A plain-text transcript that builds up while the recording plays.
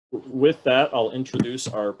With that, I'll introduce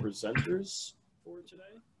our presenters for today.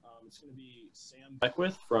 It's going to be Sam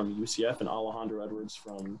Beckwith from UCF and Alejandro Edwards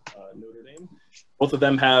from Notre Dame. Both of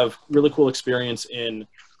them have really cool experience in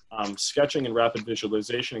sketching and rapid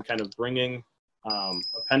visualization and kind of bringing a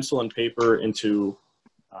pencil and paper into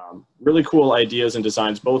really cool ideas and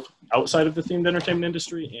designs, both outside of the themed entertainment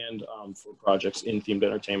industry and for projects in themed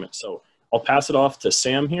entertainment. So I'll pass it off to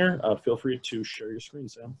Sam here. Feel free to share your screen,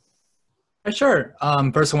 Sam. Sure.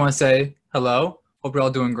 First, I want to say hello. Hope you're all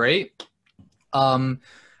doing great.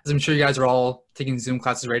 As I'm sure you guys are all taking Zoom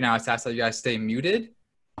classes right now, I ask that you guys stay muted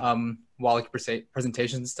while like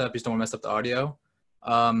presentations and stuff. Just don't want to mess up the audio.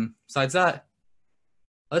 Besides that,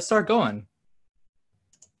 let's start going.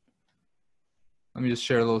 Let me just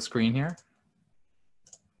share a little screen here.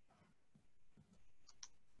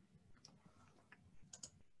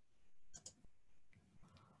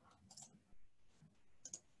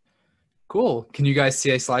 Cool. Can you guys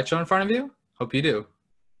see a slideshow in front of you? Hope you do.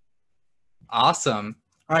 Awesome.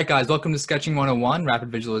 All right, guys, welcome to Sketching 101, Rapid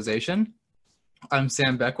Visualization. I'm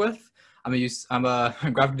Sam Beckwith. I'm a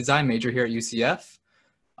graphic design major here at UCF.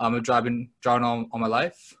 I've been drawing all my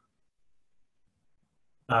life.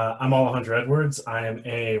 I'm Alejandro Edwards. I am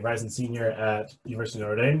a rising senior at University of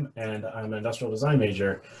Notre Dame, and I'm an industrial design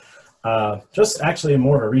major. Just actually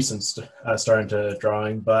more of a recent start into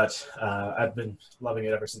drawing, but I've been loving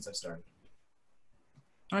it ever since I started.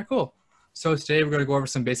 All right, cool. So today we're going to go over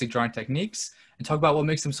some basic drawing techniques and talk about what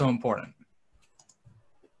makes them so important.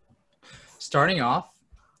 Starting off,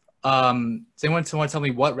 does anyone want to tell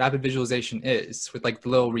me what rapid visualization is? With like the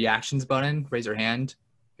little reactions button, raise your hand.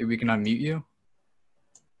 Maybe we can unmute you.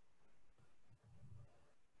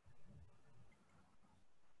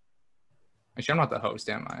 Actually, I'm not the host,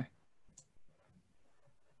 am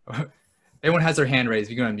I? Anyone has their hand raised,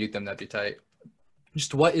 if you can unmute them, that'd be tight.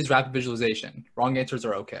 Just what is rapid visualization? Wrong answers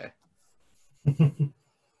are okay.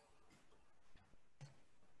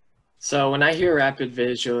 So when I hear rapid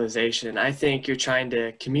visualization, I think you're trying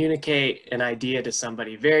to communicate an idea to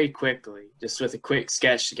somebody very quickly, just with a quick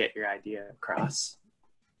sketch to get your idea across.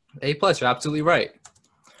 A+, you're absolutely right.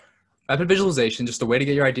 Rapid visualization is just a way to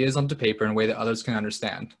get your ideas onto paper in a way that others can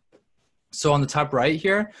understand. So on the top right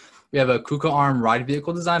here, we have a KUKA arm ride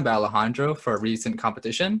vehicle design by Alejandro for a recent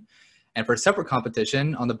competition. And for a separate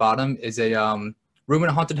competition, on the bottom is a room in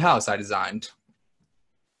a haunted house I designed.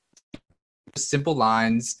 Simple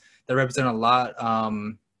lines that represent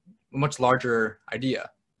a much larger idea.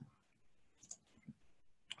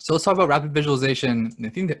 So let's talk about rapid visualization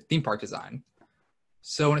in theme park design.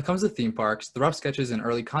 So when it comes to theme parks, the rough sketches and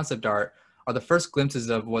early concept art are the first glimpses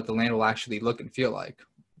of what the land will actually look and feel like.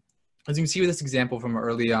 As you can see with this example from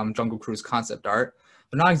early Jungle Cruise concept art,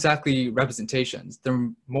 they're not exactly representations. They're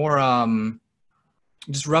more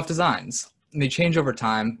just rough designs, and they change over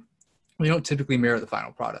time. They don't typically mirror the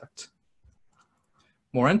final product.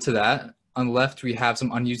 More into that, on the left, we have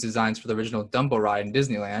some unused designs for the original Dumbo ride in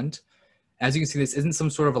Disneyland. As you can see, this isn't some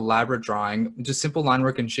sort of elaborate drawing, just simple line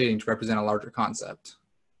work and shading to represent a larger concept.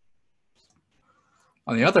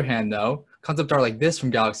 On the other hand, though, concept art like this from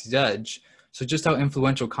Galaxy's Edge shows just how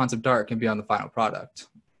influential concept art can be on the final product.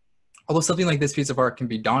 Although something like this piece of art can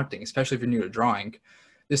be daunting, especially if you're new to drawing,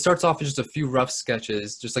 this starts off with just a few rough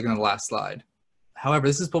sketches, just like in the last slide. However,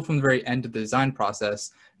 this is pulled from the very end of the design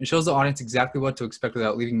process and shows the audience exactly what to expect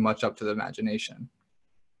without leaving much up to the imagination.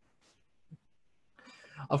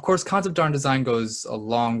 Of course, concept art design goes a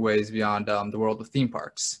long ways beyond the world of theme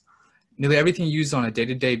parks. Nearly everything used on a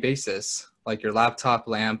day-to-day basis, like your laptop,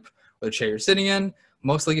 lamp, or the chair you're sitting in,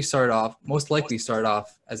 most likely start off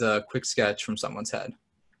as a quick sketch from someone's head.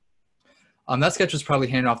 That sketch was probably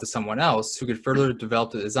handed off to someone else who could further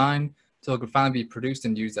develop the design until it could finally be produced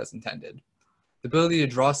and used as intended. The ability to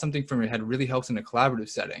draw something from your head really helps in a collaborative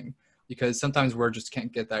setting because sometimes words just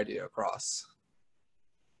can't get the idea across.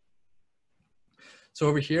 So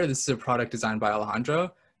over here, this is a product designed by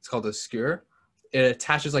Alejandro. It's called a skewer. It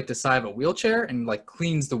attaches like the side of a wheelchair and like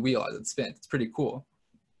cleans the wheel as it spins. It's pretty cool.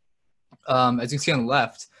 As you can see on the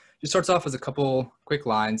left, it starts off as a couple quick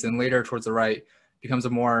lines and later towards the right becomes a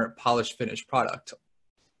more polished finished product.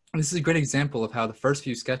 And this is a great example of how the first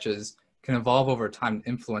few sketches can evolve over time and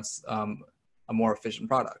influence a more efficient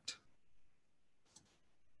product.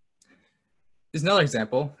 There's another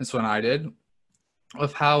example, this one I did,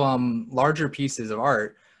 of how larger pieces of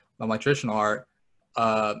art, like traditional art,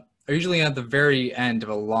 are usually at the very end of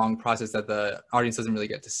a long process that the audience doesn't really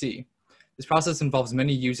get to see. This process involves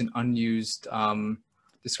many used and unused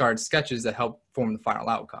discarded sketches that help form the final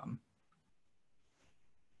outcome.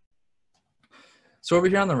 So over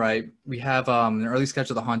here on the right, we have an early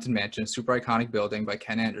sketch of the Haunted Mansion, super iconic building by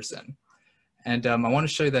Ken Anderson. And I want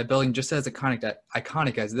to show you that building just as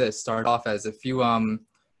iconic as this started off as a few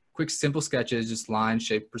quick, simple sketches, just line,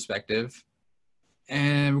 shape, perspective.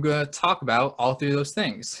 And we're going to talk about all three of those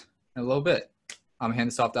things in a little bit. I'm going to hand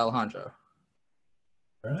this off to Alejandro.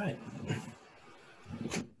 All right.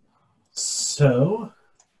 So.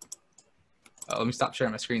 Let me stop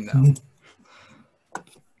sharing my screen though.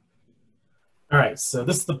 All right, so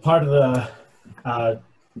this is the part of the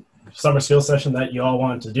summer skills session that you all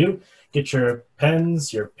wanted to do. Get your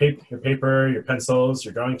pens, your paper, your pencils,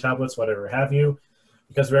 your drawing tablets, whatever have you,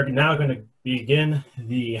 because we're now going to begin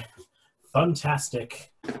the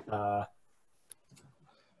fantastic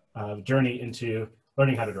journey into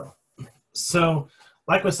learning how to draw. So,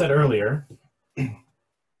 like was said earlier,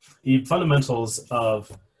 the fundamentals of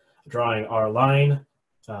drawing are line,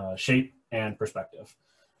 shape, and perspective.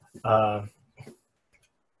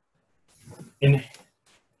 In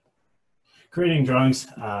creating drawings,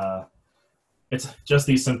 it's just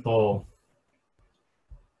these simple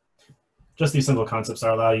concepts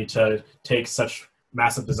that allow you to take such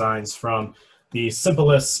massive designs from the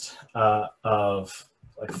simplest of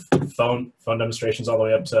like phone demonstrations all the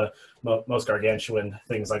way up to most gargantuan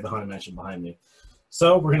things like the Haunted Mansion behind me.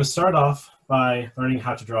 So we're going to start off by learning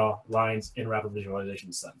how to draw lines in rapid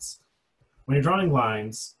visualization sense. When you're drawing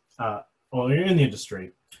lines, well, you're in the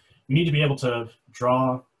industry, you need to be able to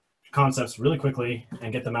draw concepts really quickly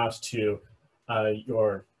and get them out to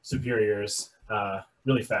your superiors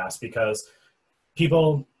really fast, because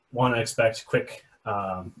people want to expect quick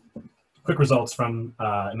results from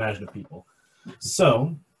imaginative people.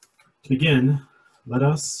 So to begin, let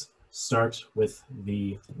us start with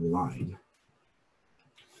the line.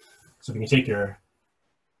 So if you can take your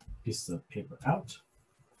pieces of paper out,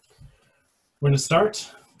 we're going to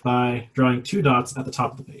start by drawing 2 dots at the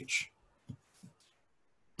top of the page.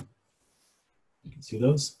 You can see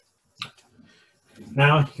those.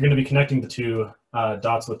 Now you're going to be connecting the 2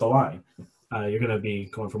 dots with the line. You're going to be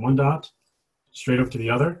going from 1 dot straight over to the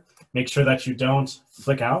other. Make sure that you don't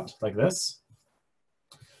flick out like this,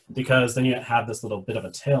 because then you have this little bit of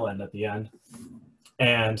a tail end at the end.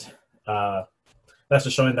 And that's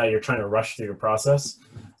just showing that you're trying to rush through your process,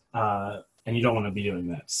 and you don't want to be doing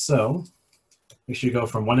that. So make sure you go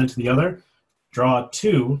from one end to the other. Draw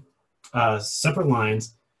 2 separate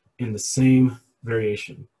lines in the same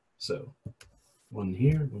variation. So one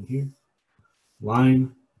here,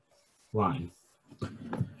 line, line.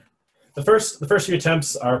 The first few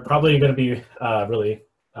attempts are probably going to be really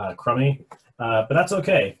crummy, but that's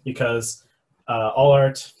okay, because all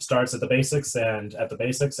art starts at the basics, and at the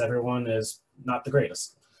basics, everyone is not the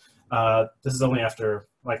greatest. This is only after,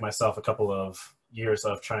 like myself, a couple of years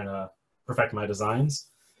of trying to perfect my designs.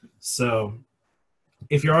 So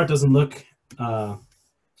if your art doesn't look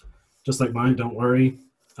just like mine, don't worry.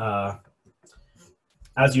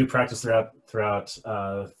 As you practice throughout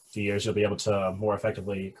the years, you'll be able to more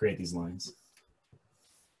effectively create these lines.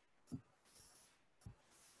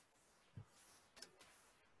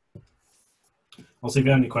 Also, if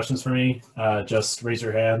you have any questions for me, just raise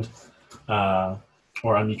your hand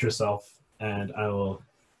or unmute yourself, and I will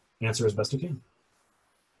answer as best I can.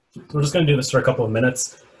 So we're just going to do this for a couple of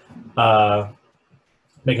minutes,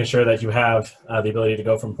 making sure that you have the ability to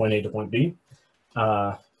go from point A to point B.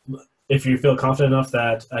 If you feel confident enough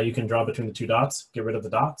that you can draw between the 2 dots, get rid of the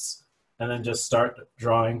dots, and then just start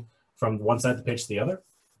drawing from one side of the page to the other,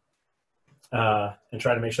 and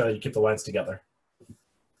try to make sure that you keep the lines together.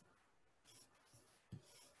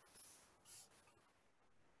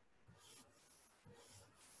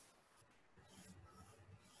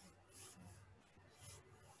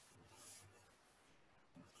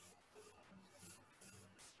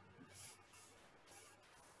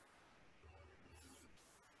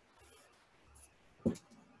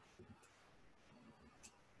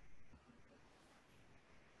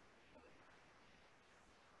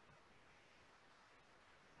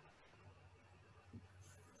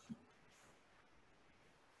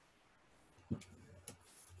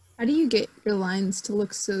 How do you get your lines to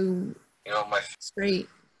look so straight?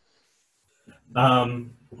 It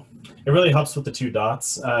really helps with the 2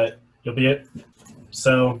 dots. You'll be it.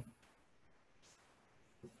 So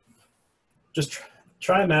just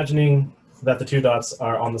try imagining that the 2 dots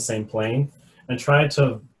are on the same plane, and try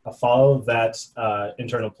to follow that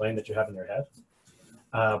internal plane that you have in your head.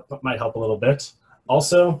 Might help a little bit.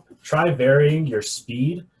 Also, try varying your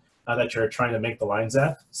speed that you're trying to make the lines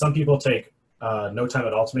at. Some people take no time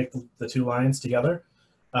at all to make the 2 lines together.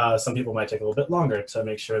 Some people might take a little bit longer to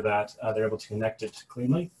make sure that they're able to connect it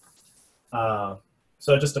cleanly. So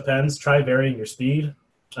it just depends. Try varying your speed.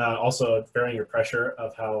 Also varying your pressure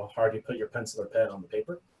of how hard you put your pencil or pen on the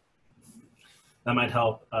paper. That might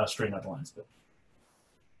help straighten out the lines a bit.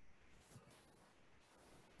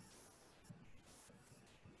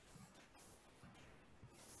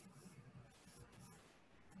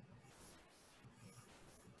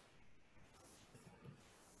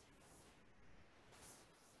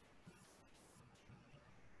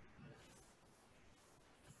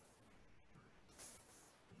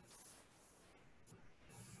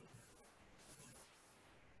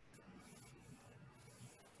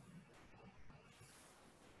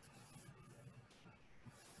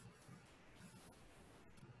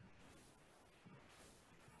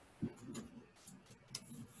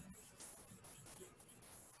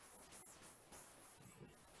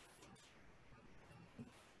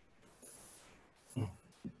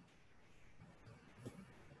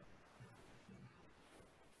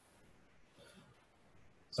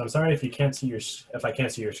 So I'm sorry if you can't see if I can't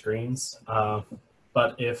see your screens,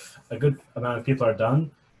 but if a good amount of people are done,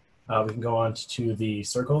 we can go on to the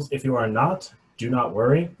circles. If you are not, do not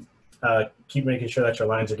worry. Keep making sure that your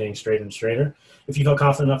lines are getting straighter and straighter. If you feel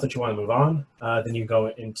confident enough that you want to move on, then you go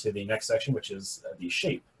into the next section, which is the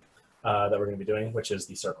shape that we're going to be doing, which is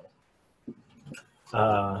the circle.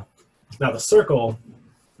 Now the circle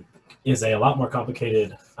is a lot more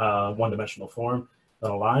complicated one-dimensional form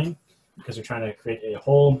than a line, because you're trying to create a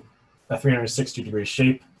 360-degree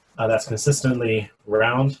shape that's consistently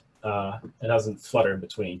round. It doesn't flutter in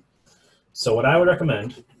between. So what I would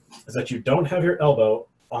recommend is that you don't have your elbow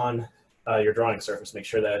on your drawing surface. Make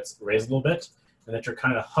sure that it's raised a little bit and that you're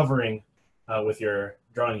kind of hovering with your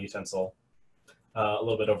drawing utensil a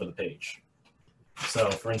little bit over the page.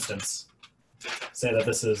 So for instance, say that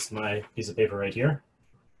this is my piece of paper right here.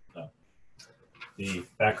 The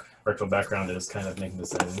virtual background is kind of making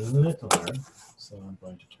this a little hard, so I'm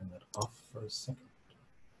going to turn that off for a second.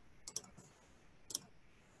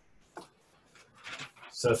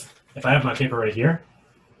 So if I have my paper right here,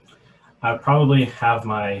 I would probably have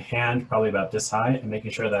my hand probably about this high and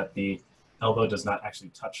making sure that the elbow does not actually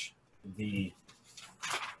touch the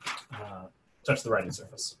writing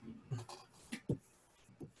surface. And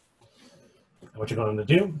what you're going to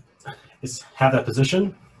do is have that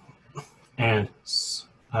position and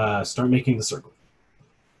start making the circle.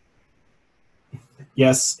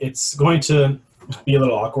 Yes, it's going to be a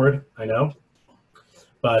little awkward, I know,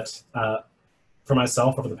 but for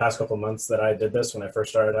myself, over the past couple of months that I did this when I first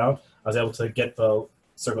started out, I was able to get the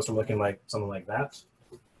circles from looking like something like that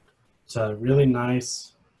to really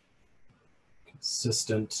nice,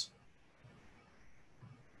 consistent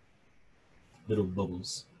little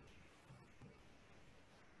bubbles.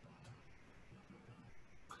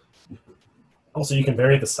 Also, you can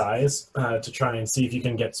vary the size to try and see if you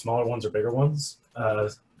can get smaller ones or bigger ones,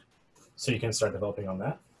 so you can start developing on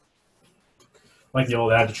that. Like the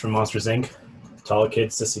old adage from Monsters, Inc., tall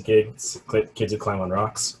kids, sissy kids, kids who climb on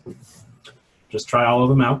rocks. Just try all of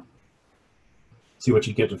them out, see what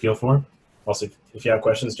you get to feel for. Also, if you have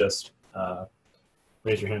questions, just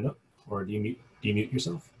raise your hand up or demute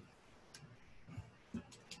yourself.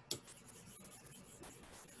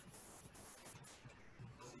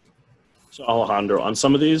 So Alejandro, on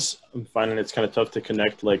some of these, I'm finding it's kind of tough to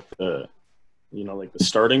connect like the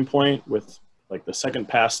starting point with like the second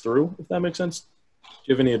pass through, if that makes sense. Do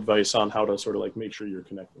you have any advice on how to sort of like make sure you're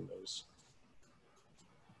connecting those?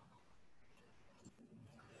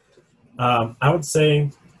 I would say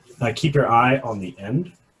keep your eye on the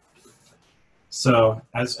end. So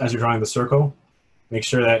as you're drawing the circle, make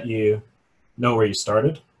sure that you know where you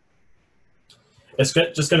started. It's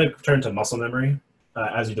just going to turn to muscle memory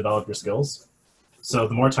as you develop your skills. So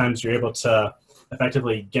the more times you're able to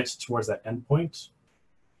effectively get towards that end point,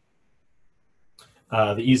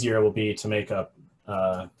 the easier it will be to make a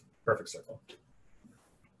perfect circle.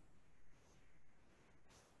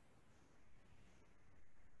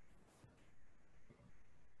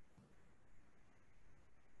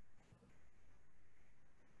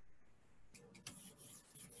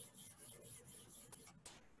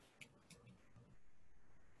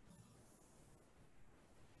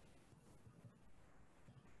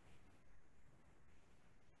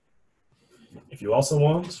 If you also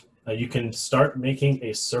want, you can start making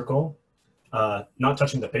a circle, not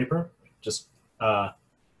touching the paper, just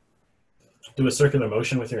do a circular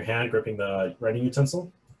motion with your hand gripping the writing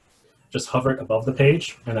utensil. Just hover it above the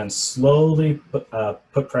page and then slowly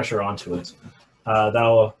put pressure onto it.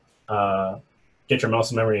 That'll get your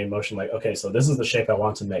muscle memory in motion like, okay, so this is the shape I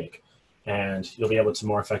want to make. And you'll be able to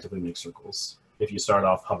more effectively make circles if you start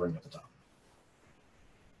off hovering at the top.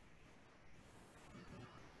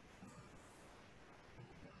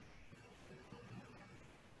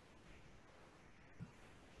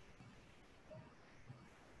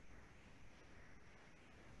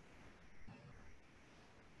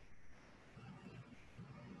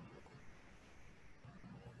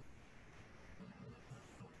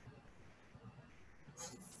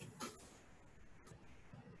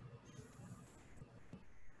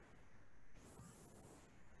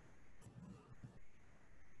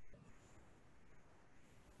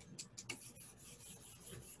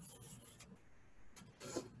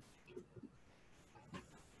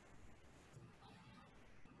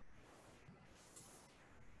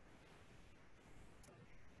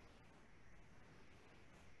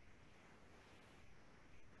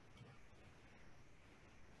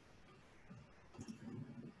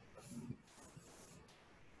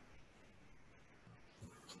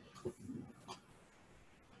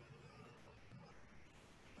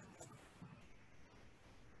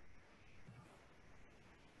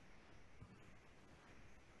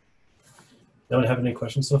 Anyone have any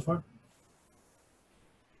questions so far?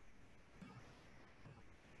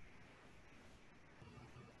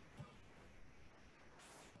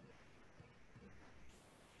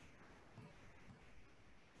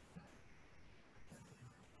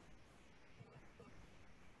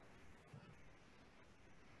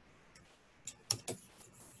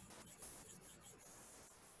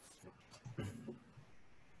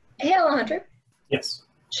 Hey, Alejandro. Yes.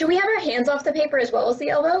 Should we have our hands off the paper as well as the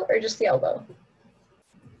elbow, or just the elbow?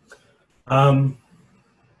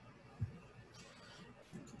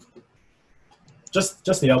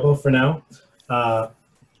 Just the elbow for now.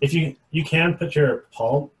 If you can put your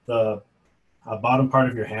palm, the bottom part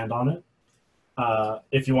of your hand on it,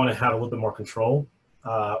 if you want to have a little bit more control,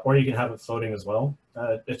 or you can have it floating as well.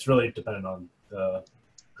 It's really dependent on the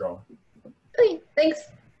drawer. Okay, thanks.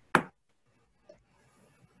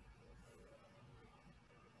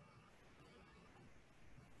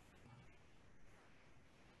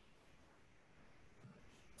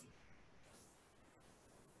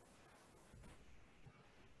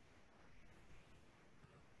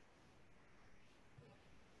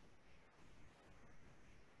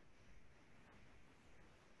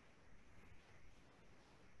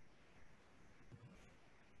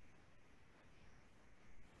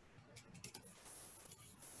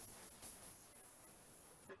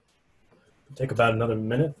 Take about another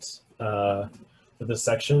minute for this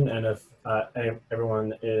section, and if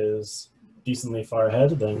everyone is decently far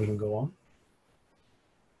ahead, then we can go on.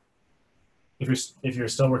 If you're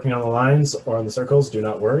still working on the lines or on the circles, do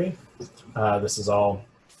not worry. This is all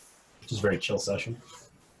just a very chill session.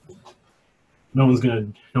 No one's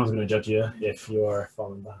gonna judge you if you are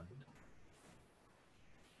falling behind.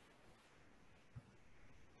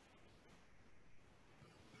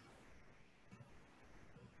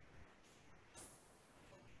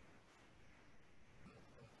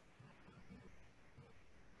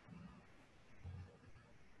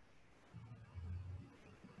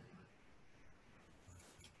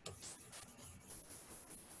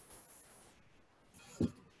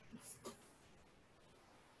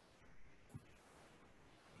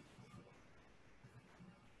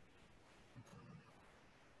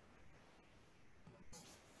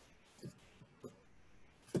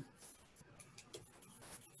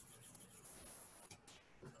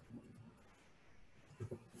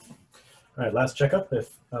 All right, last checkup if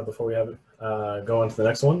before we have go on to the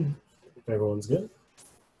next one. If everyone's good.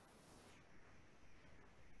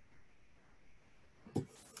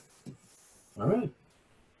 All right.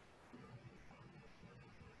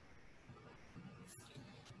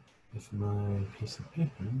 If my piece of paper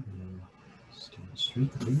will stand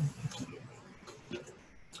straight through.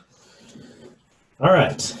 All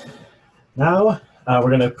right. Now we're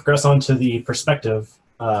going to progress on to the perspective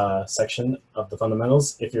section of the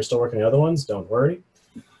fundamentals. If you're still working the other ones, don't worry.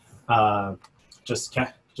 Just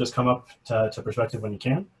come up to perspective when you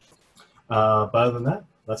can. But other than that,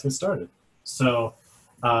 let's get started. So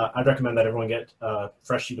I'd recommend that everyone get a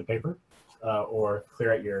fresh sheet of paper or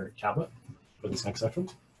clear out your tablet for this next section.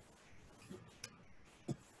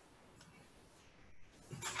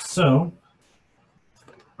 So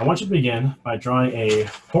I want you to begin by drawing a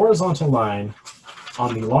horizontal line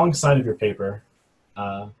on the long side of your paper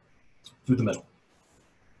through the middle.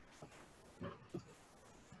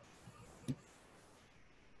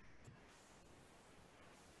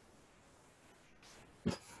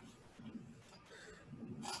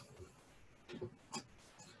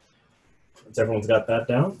 Once everyone's got that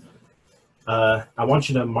down, I want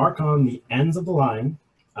you to mark on the ends of the line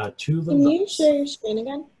to the Can you left. share your screen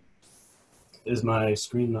again? Is my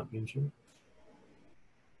screen not being shared?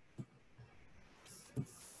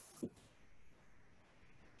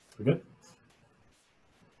 We're good?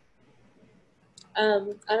 I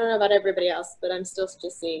don't know about everybody else, but I'm still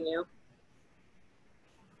just seeing you.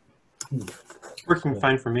 It's working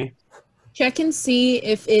fine for me. Check and see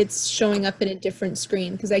if it's showing up in a different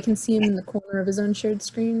screen, because I can see him in the corner of his own shared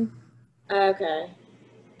screen. Okay.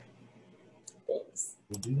 Thanks.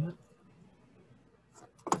 We'll do that.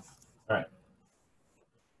 All right.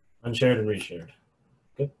 Unshared and reshared.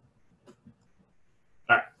 Good.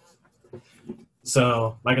 All right.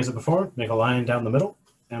 So, like I said before, make a line down the middle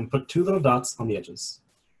and put two little dots on the edges.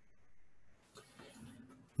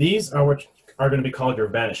 These are what are going to be called your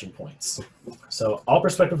vanishing points. So all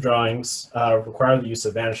perspective drawings require the use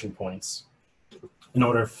of vanishing points in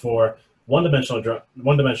order for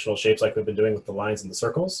one-dimensional shapes like we've been doing with the lines and the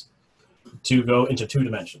circles to go into 2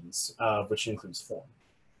 dimensions, which includes form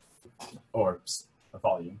or a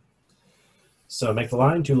volume. So make the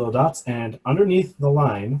line, 2 little dots, and underneath the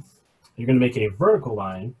line, you're going to make a vertical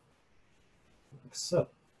line, like so.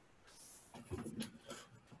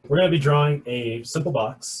 We're going to be drawing a simple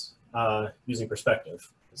box using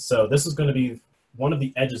perspective. So this is going to be one of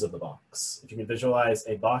the edges of the box. If you can visualize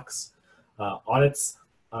a box on its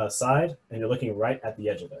side, and you're looking right at the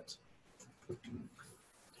edge of it.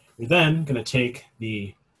 We're then going to take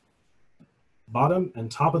the bottom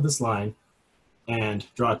and top of this line and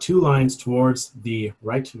draw 2 lines towards the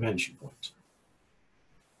right vanishing point.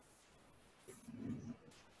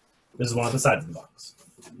 This is one of the sides of the box.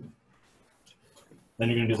 Then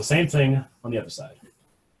you're going to do the same thing on the other side.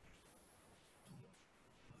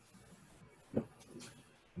 And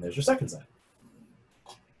there's your second side.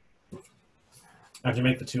 After you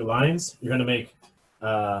make the 2 lines, you're going to make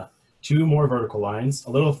 2 more vertical lines a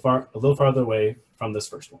little farther away from this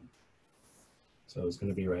first one. So it's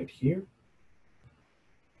going to be right here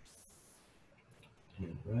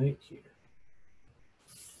and right here.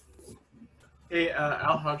 Hey,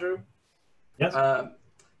 Alejandro. Yes.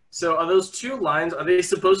 So are those 2 lines, are they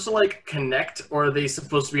supposed to like connect, or are they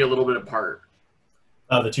supposed to be a little bit apart?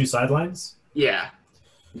 The 2 sidelines? Yeah.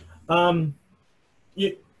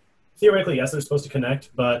 Theoretically, yes, they're supposed to connect,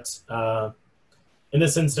 but in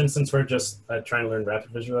this instance, since we're just trying to learn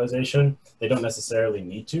rapid visualization, they don't necessarily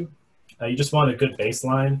need to. You just want a good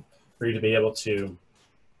baseline for you to be able to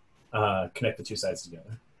connect the 2 sides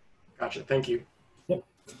together. Gotcha. Thank you. Yep.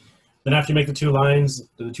 Then after you make the 2 lines,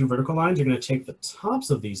 the 2 vertical lines, you're going to take the tops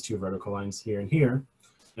of these 2 vertical lines here and here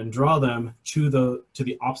and draw them to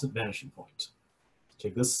the opposite vanishing point.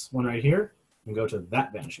 Take this one right here and go to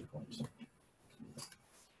that vanishing point.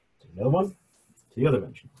 Take another one to the other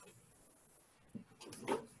vanishing point.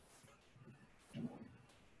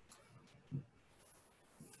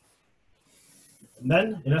 And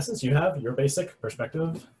then, in essence, you have your basic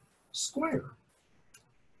perspective square.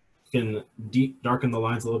 You can darken the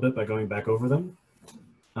lines a little bit by going back over them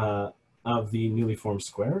of the newly formed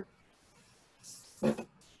square.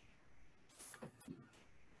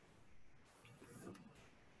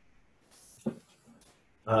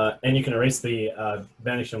 And you can erase the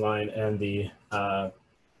vanishing line and the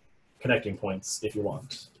connecting points if you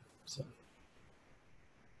want. So.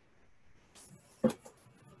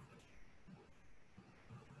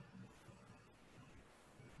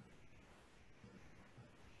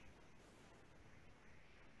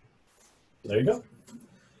 There you go.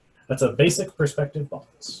 That's a basic perspective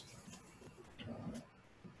box.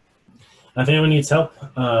 If anyone needs help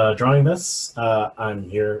drawing this, I'm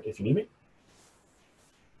here if you need me.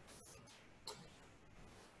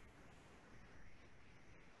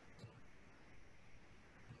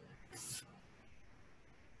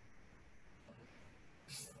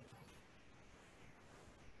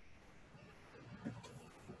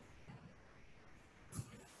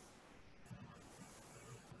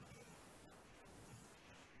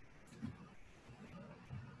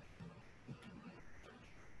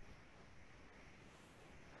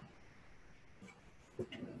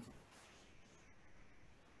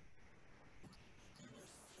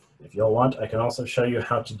 If you'll want, I can also show you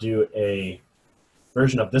how to do a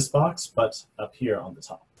version of this box, but up here on the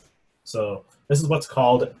top. So this is what's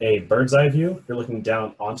called a bird's eye view. You're looking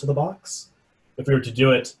down onto the box. If we were to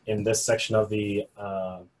do it in this section of the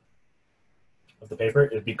paper,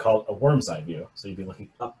 it'd be called a worm's eye view. So you'd be looking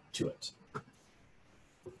up to it.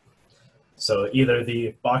 So either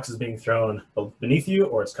the box is being thrown beneath you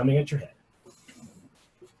or it's coming at your head.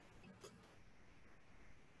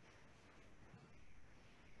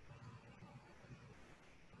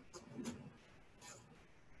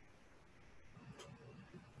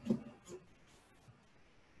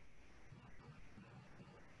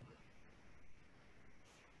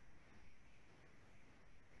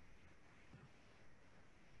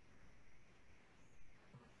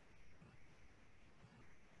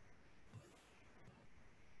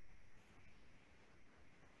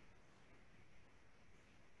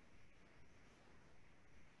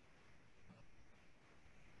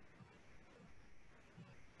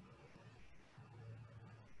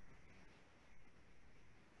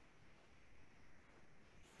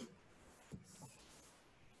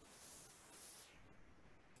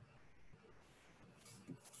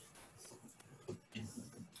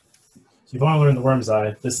 So if you want to learn the worm's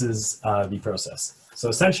eye, this is the process. So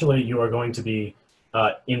essentially, you are going to be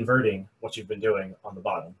inverting what you've been doing on the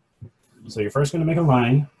bottom. So you're first going to make a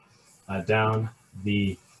line down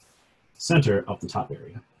the center of the top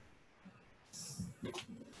area. And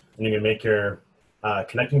you're going to make your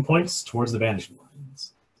connecting points towards the vanishing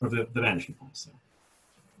lines, or the vanishing points. So.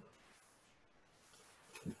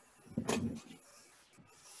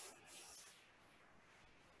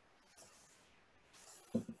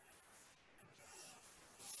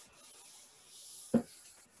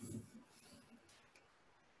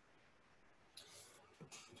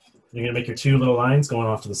 You're going to make your two little lines going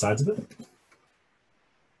off to the sides of it.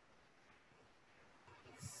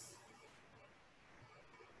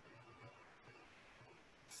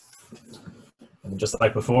 And just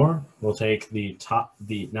like before, we'll take the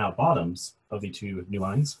now bottoms of the two new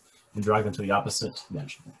lines and drag them to the opposite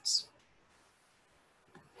vanishing points.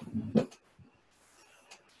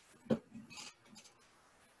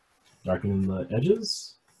 Darken the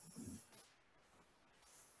edges.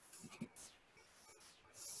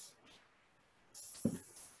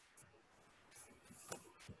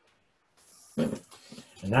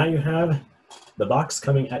 And now you have the box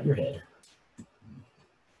coming at your head.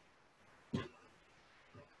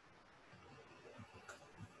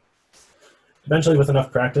 Eventually, with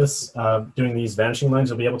enough practice doing these vanishing lines,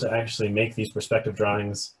 you'll be able to actually make these perspective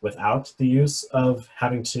drawings without the use of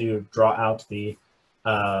having to draw out the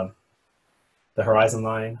horizon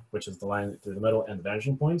line, which is the line through the middle, and the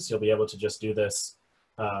vanishing points. You'll be able to just do this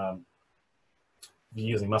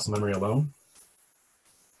using muscle memory alone.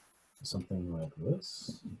 Something like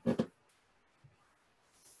this.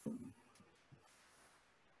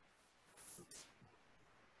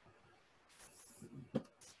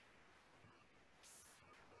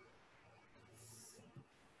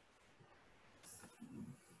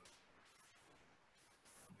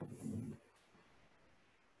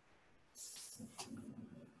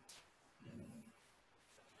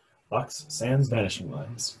 Box sans vanishing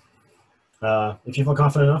lines. If you feel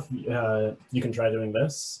confident enough, you can try doing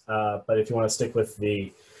this. But if you want to stick with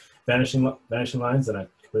the vanishing lines, then I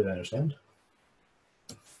completely understand.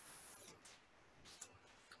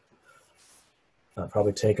 I'll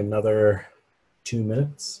probably take another 2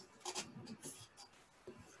 minutes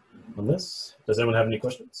on this. Does anyone have any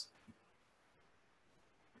questions?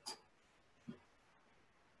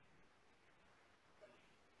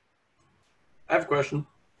 I have a question.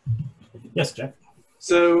 Yes, Jack.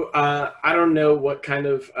 So I don't know what kind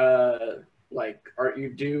of like art you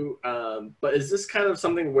do, but is this kind of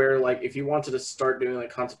something where like if you wanted to start doing like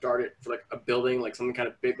concept art for like a building, like something kind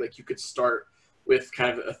of big, like you could start with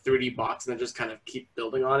kind of a 3D box and then just kind of keep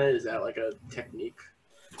building on it? Is that like a technique?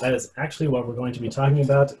 That is actually what we're going to be talking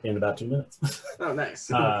about in about 2 minutes. Oh, nice.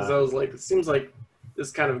 Because I was like, it seems like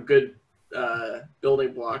this kind of good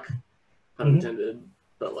building block, pun intended.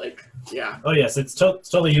 But like, yeah. Oh yes, it's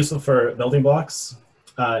totally useful for building blocks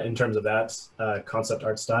in terms of that concept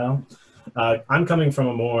art style. I'm coming from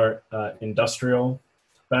a more industrial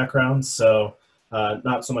background, so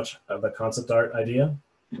not so much of a concept art idea.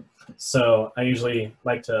 So I usually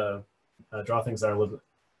like to draw things that are a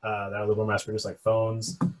little more mass-produced, like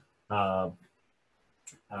phones,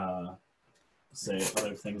 say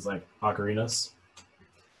other things like ocarinas.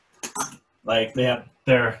 Like they have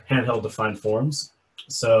their handheld defined forms.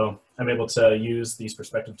 So I'm able to use these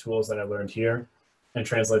perspective tools that I learned here and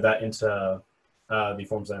translate that into the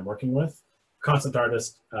forms that I'm working with. Concept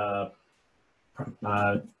artist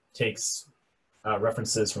takes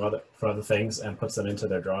references from other things and puts them into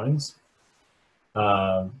their drawings.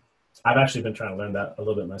 I've actually been trying to learn that a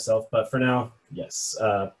little bit myself, but for now, yes,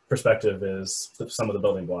 perspective is some of the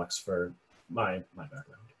building blocks for my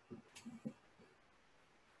background.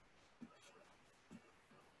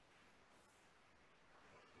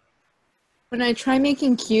 When I try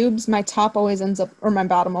making cubes, my top always ends up, or my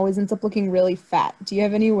bottom always ends up looking really fat. Do you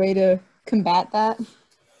have any way to combat that?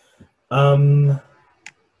 Can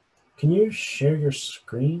you share your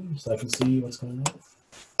screen so I can see what's going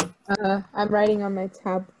on? I'm writing on my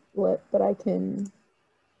tablet, but I can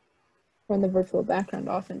turn the virtual background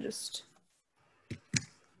off and just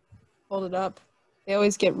hold it up. They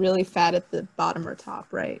always get really fat at the bottom or top,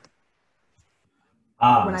 right?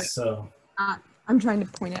 So I'm trying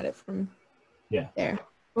to point at it from there.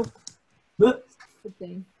 Oh, good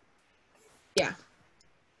thing. Yeah.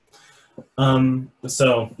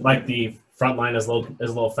 So like the front line is a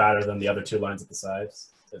little fatter than the other two lines at the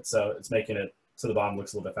sides. So it's making it so the bottom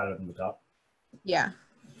looks a little bit fatter than the top. Yeah.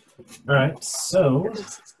 All right. So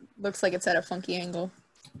looks like it's at a funky angle.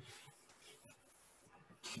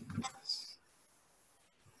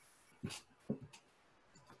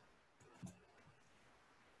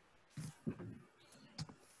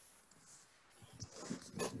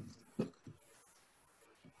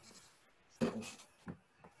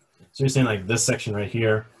 So you're saying like this section right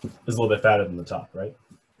here is a little bit fatter than the top, right?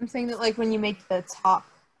 I'm saying that like when you make the top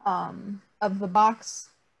of the box,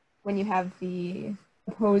 when you have the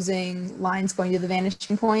opposing lines going to the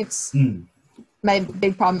vanishing points, my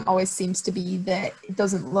big problem always seems to be that it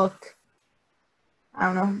doesn't look, I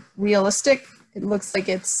don't know, realistic. It looks like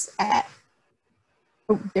it's at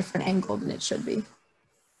a different angle than it should be.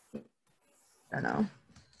 I don't know.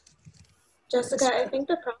 Jessica, I think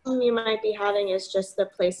the problem you might be having is just the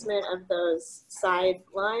placement of those side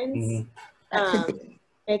lines,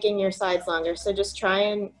 making your sides longer. So just try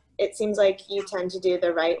and, it seems like you tend to do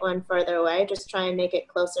the right one further away. Just try and make it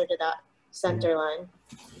closer to that center line.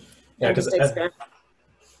 Yeah, and just experiment.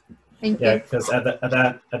 Because at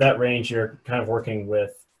that range, you're kind of working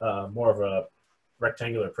with more of a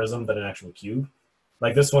rectangular prism than an actual cube.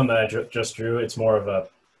 Like this one that I just drew, it's more of a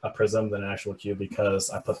prism than an actual cube because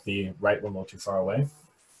I put the right one a little too far away.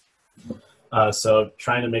 So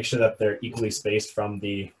trying to make sure that they're equally spaced from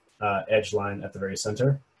the edge line at the very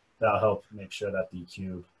center, that'll help make sure that the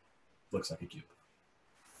cube looks like a cube.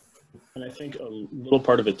 And I think a little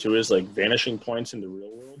part of it too is like vanishing points in the real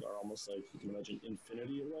world are almost like, you can imagine,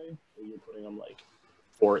 infinity away, where you're putting them like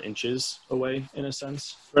 4 inches away in a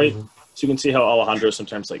sense, right? So you can see how Alejandro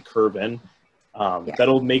sometimes like curve in.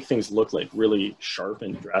 That'll make things look like really sharp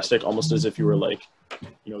and drastic, almost as if you were like,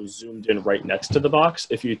 you know, zoomed in right next to the box.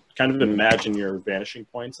 If you kind of imagine your vanishing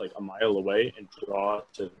points like a mile away and draw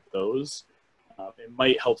to those, it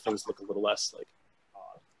might help things look a little less like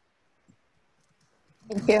odd.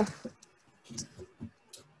 Thank you.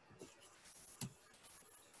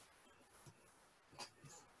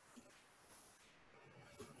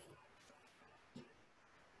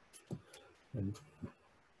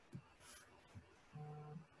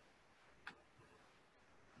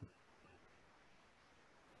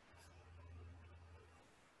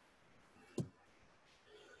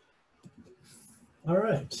 All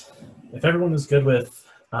right. If everyone is good with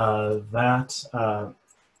that,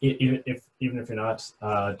 even if you're not,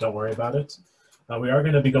 don't worry about it. We are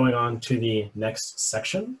going to be going on to the next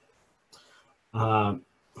section.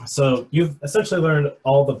 So you've essentially learned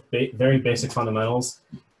all the very basic fundamentals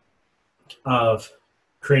of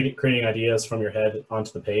creating ideas from your head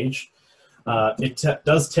onto the page. It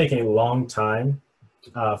does take a long time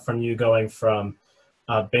from you going from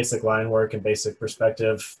basic line work and basic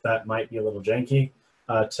perspective that might be a little janky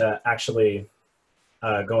to actually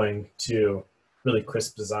going to really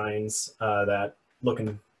crisp designs that look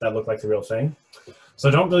like the real thing.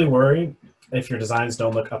 So don't really worry if your designs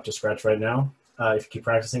don't look up to scratch right now. If you keep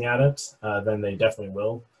practicing at it, then they definitely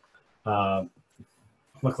will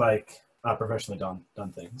look like professionally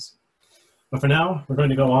done things. But for now, we're going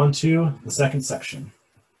to go on to the second section.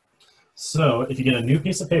 So if you get a new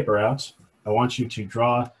piece of paper out, I want you to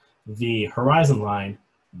draw the horizon line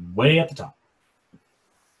way at the top.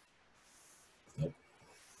 Yep.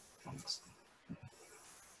 Thanks.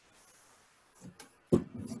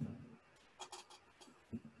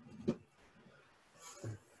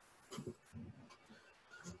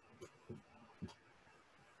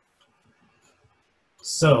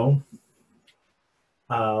 So,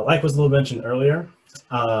 like was a little mentioned earlier,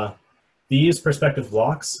 these perspective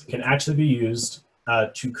blocks can actually be used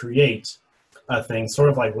to create things sort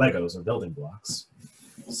of like Legos or building blocks.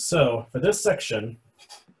 So for this section,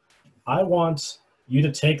 I want you to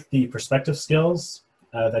take the perspective skills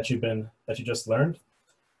that you just learned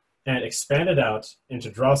and expand it out and to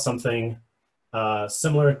draw something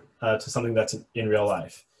similar to something that's in real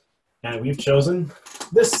life. And we've chosen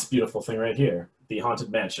this beautiful thing right here, the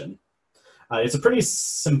Haunted Mansion. It's a pretty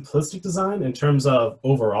simplistic design in terms of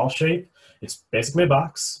overall shape. It's basically a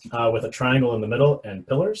box with a triangle in the middle and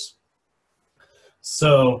pillars.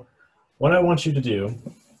 So what I want you to do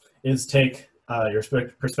is take your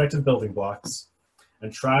perspective building blocks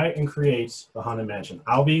and try and create the Haunted Mansion.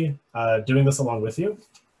 I'll be doing this along with you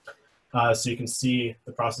so you can see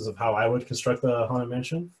the process of how I would construct the Haunted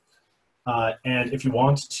Mansion. And if you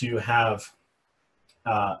want to have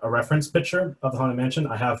a reference picture of the Haunted Mansion,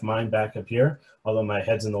 I have mine back up here, although my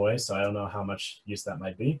head's in the way, so I don't know how much use that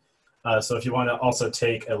might be. So if you want to also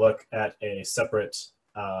take a look at a separate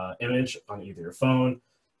image on either your phone,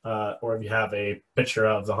 or if you have a picture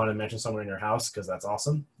of the Haunted Mansion somewhere in your house, because that's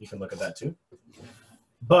awesome, you can look at that too.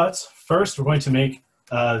 But first, we're going to make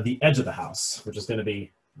the edge of the house, which is going to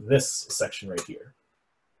be this section right here.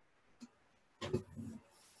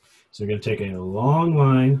 So you're going to take a long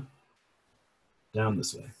line down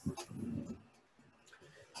this way.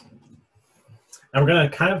 And we're going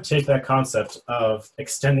to kind of take that concept of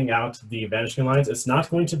extending out the vanishing lines. It's not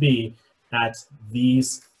going to be at the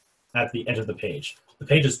edge of the page. The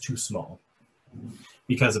page is too small.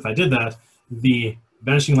 Because if I did that, the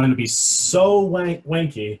vanishing line would be so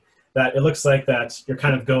wanky that it looks like that you're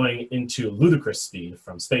kind of going into ludicrous speed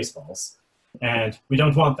from Spaceballs. And we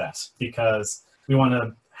don't want that because we want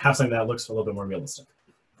to have something that looks a little bit more realistic.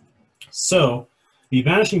 So the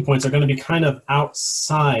vanishing points are going to be kind of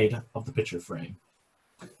outside of the picture frame.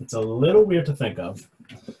 It's a little weird to think of,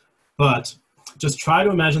 but just try to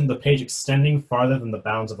imagine the page extending farther than the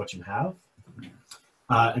bounds of what you have.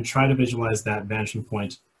 and try to visualize that vanishing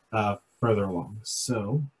point further along.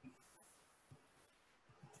 So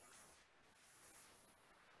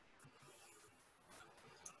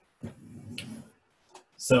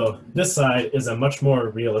this side is a much more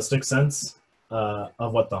realistic sense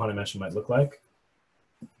of what the Haunted Mansion might look like.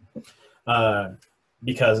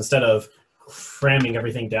 Because instead of cramming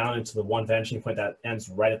everything down into the one vanishing point that ends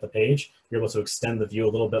right at the page, you're able to extend the view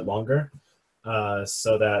a little bit longer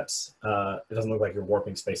so that it doesn't look like you're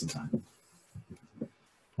warping space and time.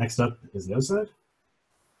 Next up is the other side.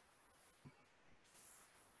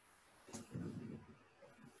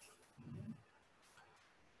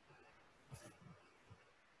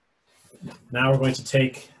 Now we're going to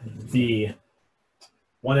take the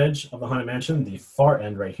one edge of the Haunted Mansion, the far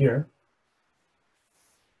end right here.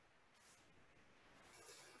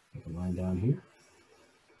 Make a line down here.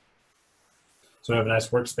 So we have a nice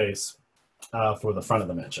workspace for the front of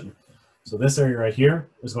the mansion. So this area right here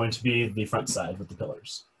is going to be the front side with the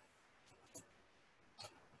pillars.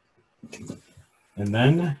 And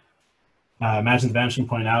then imagine the vanishing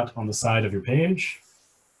point out on the side of your page.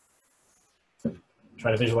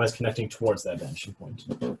 Try to visualize connecting towards that vanishing point.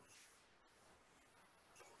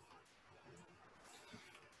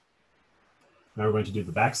 Now we're going to do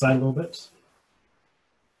the back side a little bit.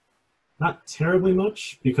 Not terribly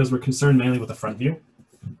much, because we're concerned mainly with the front view.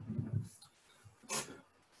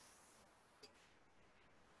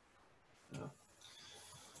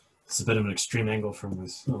 It's a bit of an extreme angle for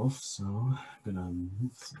myself, so I'm gonna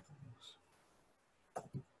move some things.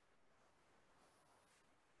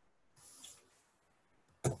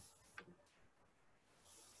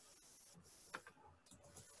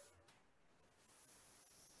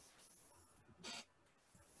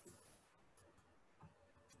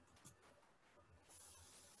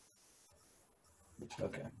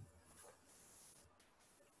 Okay.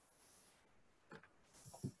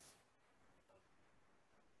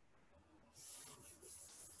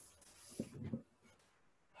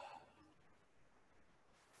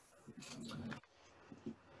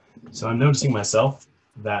 So I'm noticing myself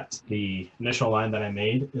that the initial line that I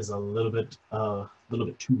made is a little bit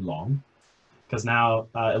too long, because now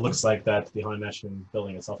it looks like that the Haunted Mansion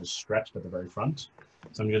building itself is stretched at the very front.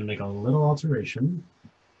 So I'm going to make a little alteration.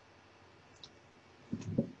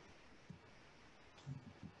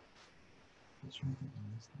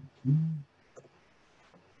 I'm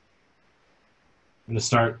going to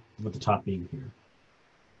start with the top being here.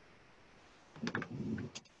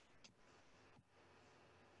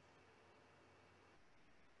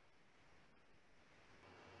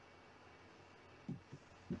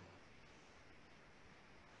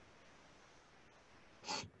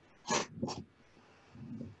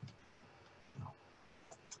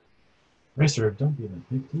 Eraser, don't be that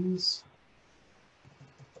big, please.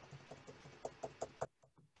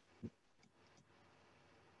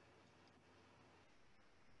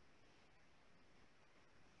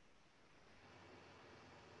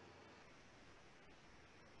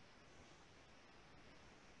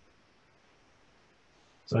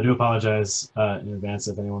 So I do apologize in advance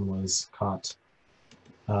if anyone was caught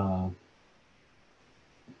up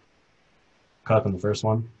in the first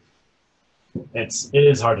one. It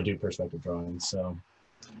is hard to do perspective drawing, so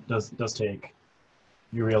it does take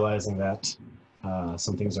you realizing that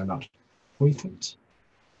some things are not perfect,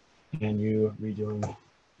 and you redoing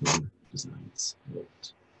your designs.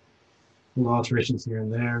 Little alterations here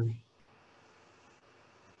and there.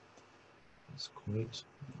 That's quite.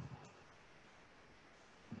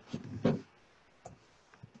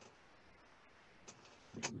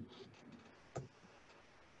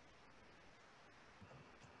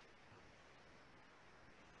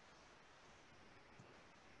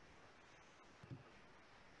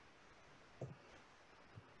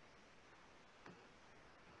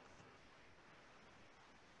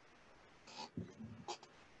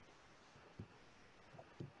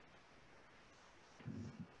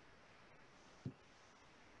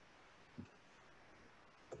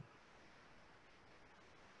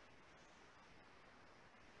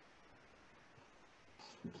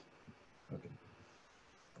 Okay.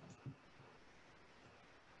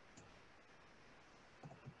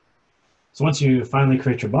 So once you finally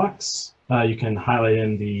create your box, you can highlight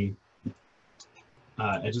in the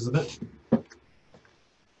edges of it.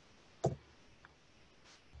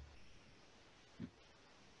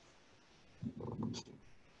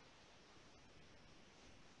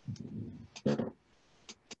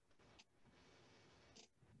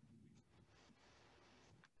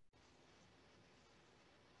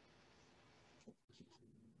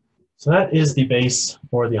 So that is the base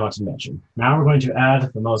for the Haunted Mansion. Now we're going to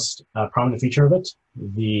add the most prominent feature of it,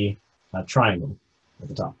 the triangle. at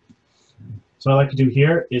the top. So what I like to do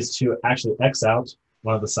here is to actually X out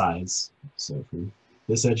one of the sides. So from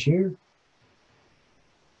this edge here,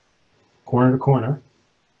 corner to corner,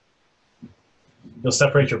 you'll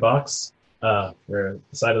separate your box, or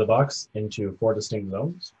the side of the box, into 4 distinct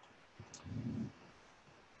zones.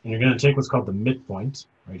 And you're going to take what's called the midpoint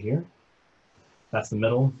right here. That's the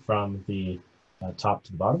middle from the top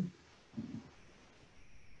to the bottom.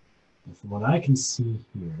 And from what I can see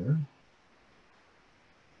here,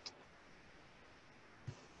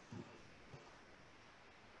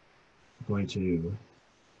 I'm going to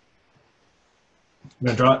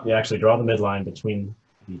actually draw the midline between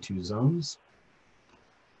the 2 zones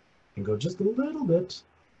and go just a little bit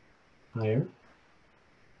higher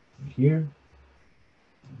right here,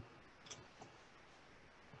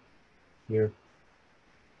 here,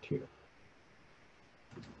 here.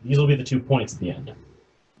 These will be the 2 points at the end.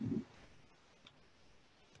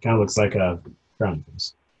 Kind of looks like a frowning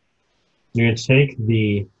face. You're going to take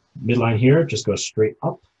the midline here, just go straight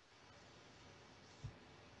up.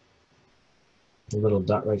 A little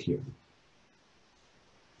dot right here.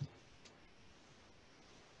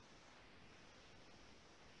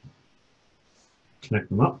 Connect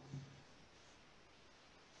them up.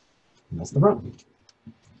 And that's the front.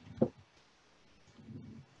 The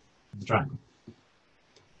triangle.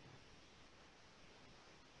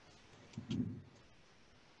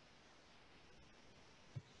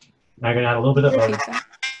 Now I'm going to add a little bit of Repeat that.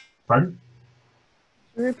 Pardon?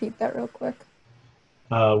 Repeat that real quick.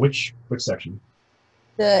 Which section?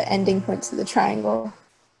 The ending points of the triangle.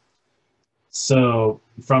 So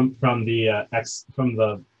from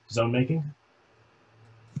the zone making.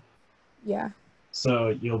 Yeah. So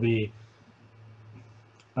you'll be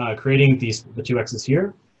creating the 2 X's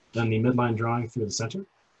here, then the midline drawing through the center.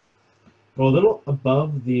 Go a little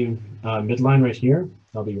above the midline right here.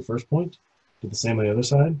 That'll be your first point. Do the same on the other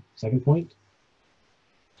side, second point.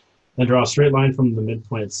 Then draw a straight line from the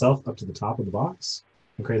midpoint itself up to the top of the box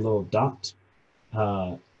and create a little dot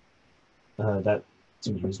that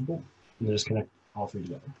seems reasonable. And then just connect all 3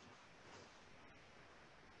 together.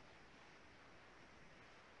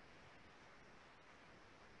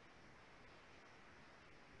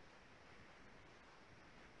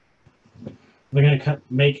 We're going to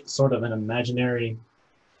make sort of an imaginary,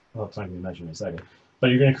 well, it's not going to be imaginary in a second, but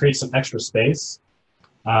you're going to create some extra space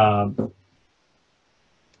by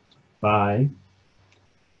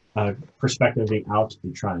perspectiving out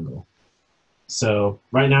the triangle. So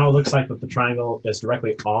right now it looks like that the triangle is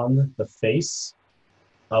directly on the face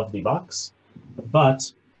of the box,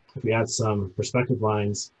 but if we add some perspective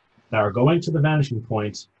lines that are going to the vanishing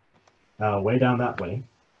point way down that way,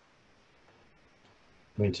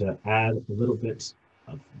 I'm going to add a little bit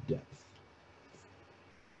of depth.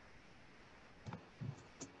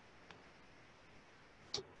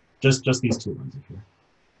 Just these 2 lines up here.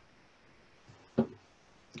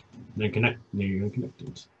 Then connect. Then you're going to connect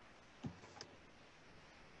it.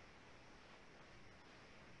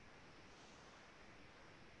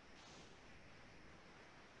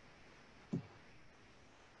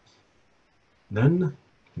 Then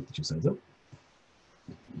connect the 2 sides up,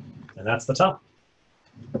 and that's the top.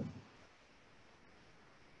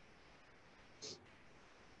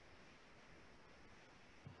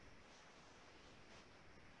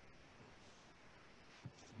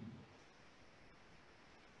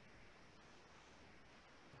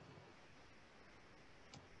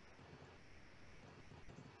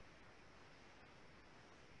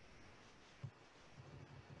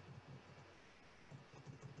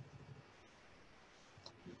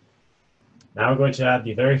 Now we're going to add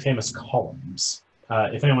the very famous columns.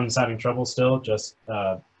 If anyone's having trouble still, just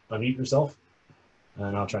unmute yourself,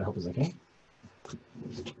 and I'll try to help as I can.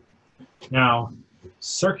 Now,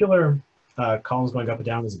 circular columns going up and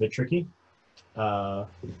down is a bit tricky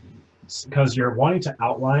because you're wanting to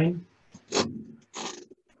outline.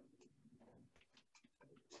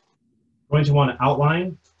 Going to want to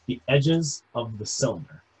outline the edges of the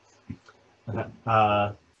cylinder.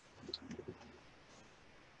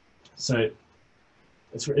 So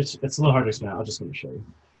it's a little hard to explain. I'll just going to show you.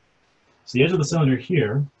 So the edge of the cylinder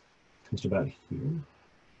here comes to about here. I'm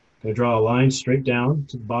going to draw a line straight down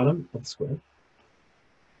to the bottom of the square.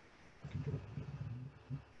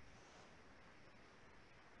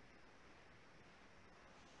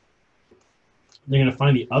 Then you're going to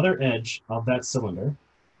find the other edge of that cylinder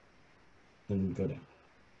and go down.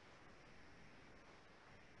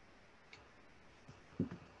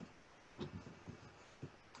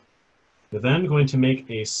 You're then going to make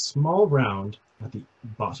a small round at the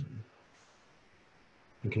bottom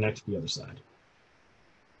and connect to the other side.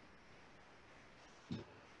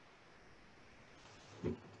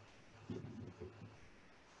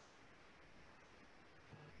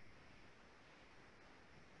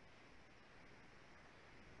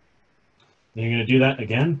 And you're going to do that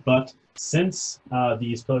again, but since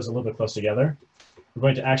these pillars are a little bit close together, we're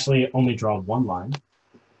going to actually only draw one line.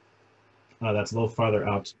 That's a little farther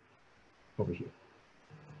out over here.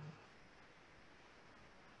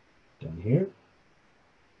 Down here.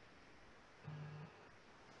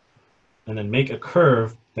 And then make a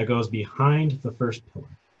curve that goes behind the first pillar.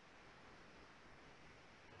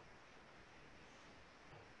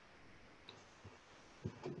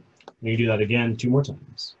 And you do that again 2 more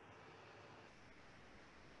times.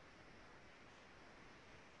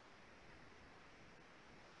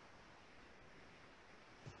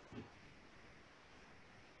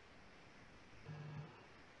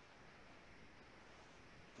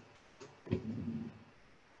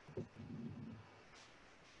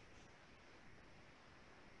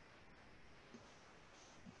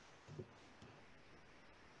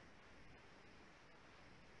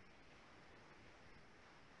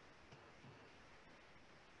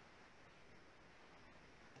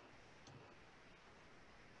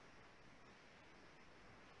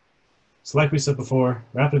 So like we said before,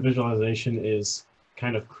 rapid visualization is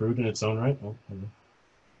kind of crude in its own right. Oh,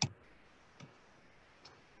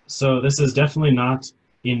 so this is definitely not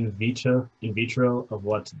in vitro of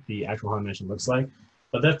what the actual animation looks like,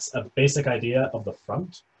 but that's a basic idea of the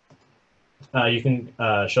front. You can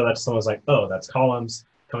show that to someone who's like, oh, that's columns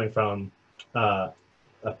coming from a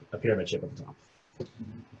pyramid shape at the top.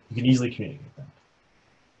 You can easily communicate that.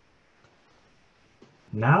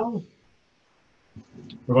 Now,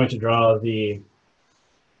 we're going to draw the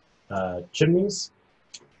chimneys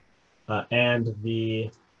and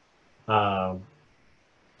the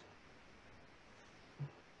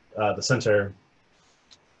center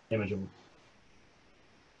image of.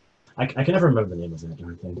 I can never remember the name of that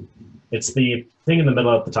darn thing. It's the thing in the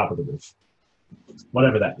middle at the top of the roof.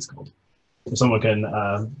 Whatever that is called. If someone can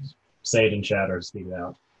say it in chat or speak it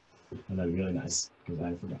out, and that'd be really nice, because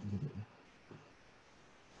I forgot.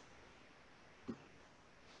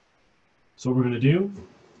 So what we're going to do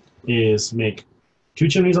is make 2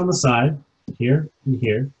 chimneys on the side, here and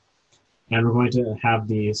here, and we're going to have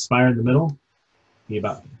the spire in the middle be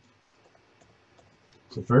about here.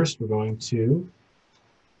 So first, we're going to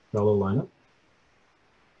draw a little line up.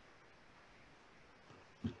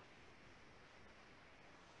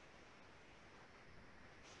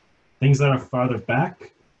 Things that are farther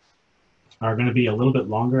back are going to be a little bit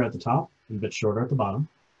longer at the top and a bit shorter at the bottom.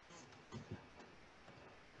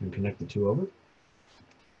 And connect the 2 over.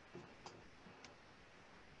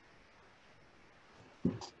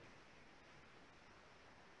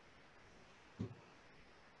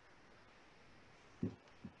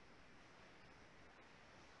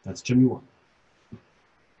 That's chimney 1.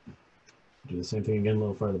 Do the same thing again a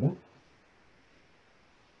little farther back.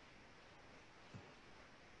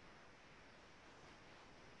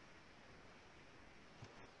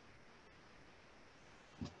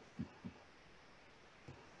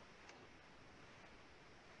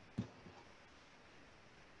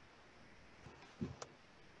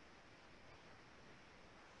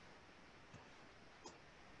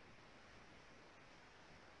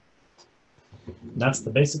 That's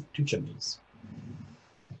the basic 2 chimneys.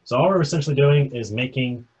 So all we're essentially doing is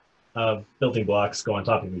making building blocks go on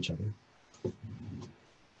top of each other. We're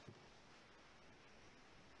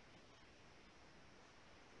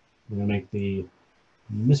going to make the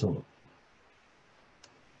middle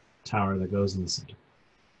tower that goes in the center.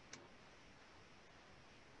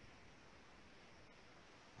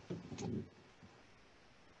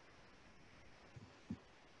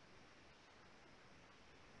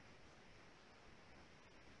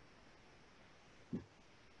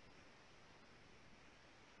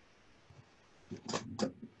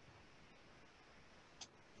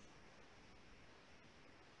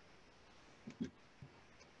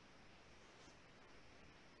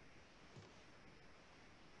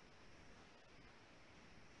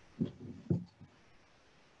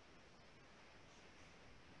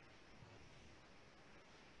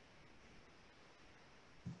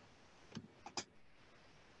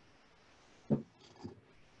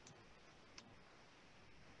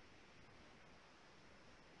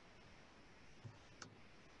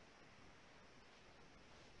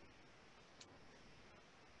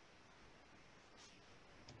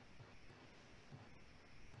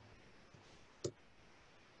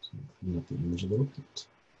 Clean up the image a little bit.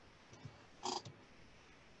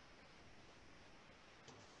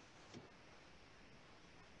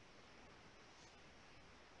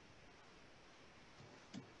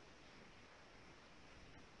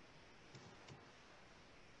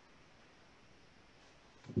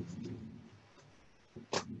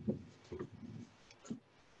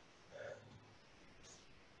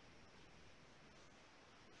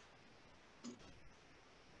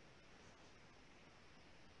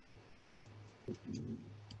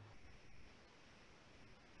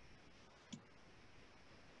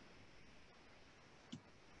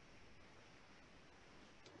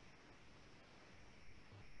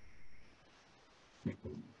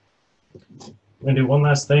 I'm going to do one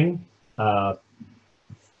last thing for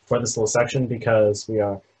this little section because we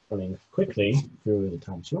are running quickly through the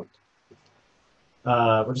time slot.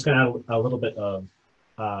 We're just going to add a little bit of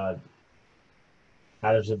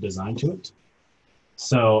additive design to it.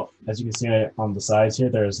 So as you can see on the sides here,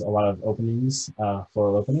 there's a lot of openings,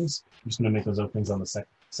 floral openings. I'm just going to make those openings on the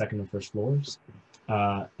second and first floors.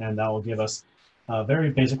 And that will give us a very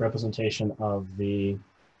basic representation of the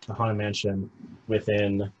Haunted Mansion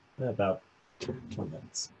within about 20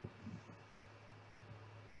 minutes.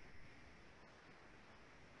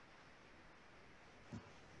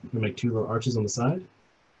 I'm going to make 2 little arches on the side.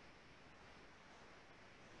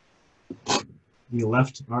 The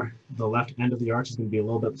left end of the arch is going to be a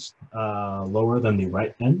little bit lower than the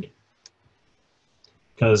right end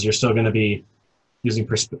because you're still going to be using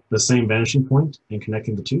the same vanishing point and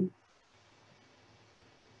connecting the two.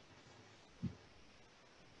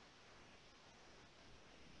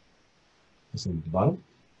 Same at the bottom.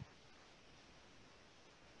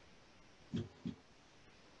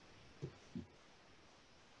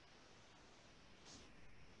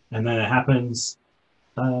 And then it happens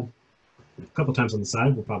a couple times on the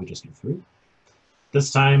side. We'll probably just get through.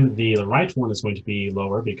 This time, the right one is going to be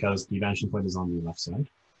lower because the vanishing point is on the left side.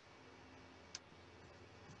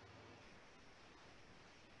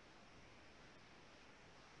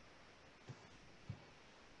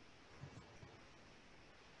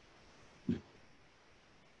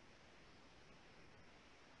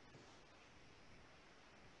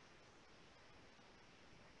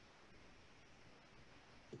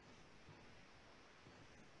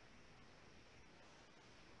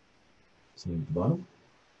 Same at the bottom.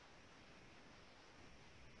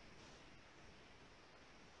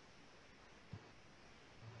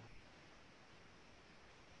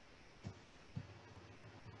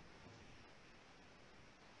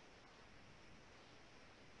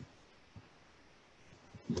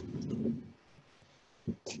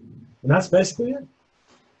 And that's basically it.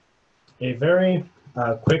 A very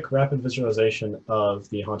quick, rapid visualization of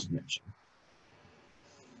the Haunted Mansion.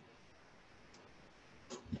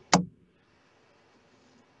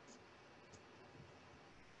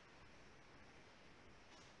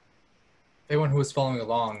 Anyone who was following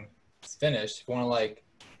along is finished. If you want to like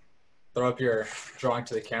throw up your drawing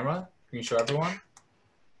to the camera, can you show everyone?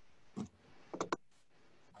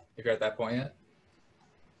 If you're at that point yet.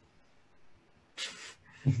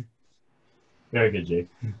 Very good, Jake.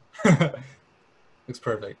 Looks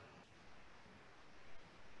perfect.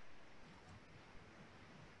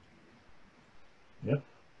 Yep.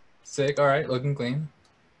 Sick. All right. Looking clean.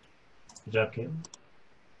 Good job, Caitlin.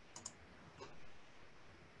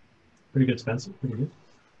 Pretty good, Spencer. Pretty good.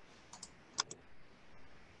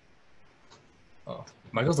 Oh,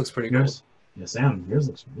 Michael's looks pretty Yours? Yeah, Sam, yours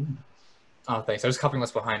looks really nice. Oh, thanks. I was copying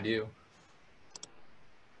what's behind you.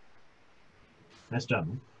 Nice job,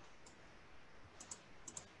 man.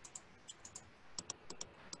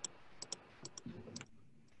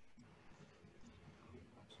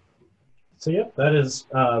 So yep, that is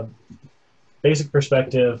basic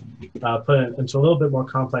perspective put into a little bit more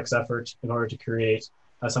complex effort in order to create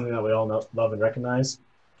something that we all know, love and recognize.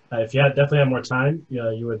 If you definitely have more time,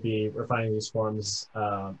 you would be refining these forms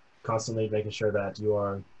constantly, making sure that you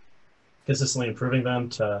are consistently improving them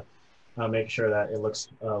to make sure that it looks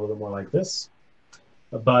a little bit more like this.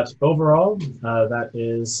 But overall, that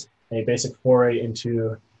is a basic foray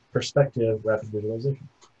into perspective rapid visualization.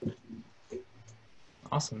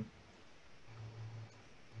 Awesome.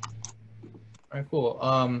 All right, cool.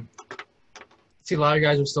 See, a lot of you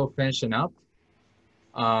guys are still finishing up.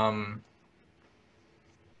 What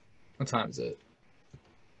time is it?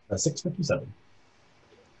 6:57.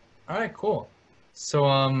 All right, cool. So,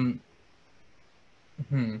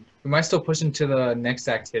 we might still push into the next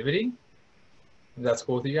activity. If that's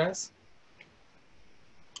cool with you guys.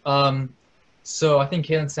 So I think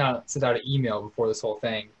Caitlin sent out an email before this whole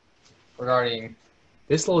thing regarding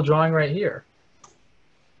this little drawing right here.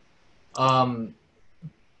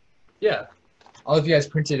 Yeah. All of you guys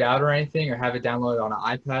print it out or anything or have it downloaded on an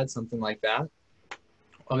iPad, something like that.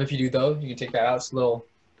 If you do though, you can take that out. It's a little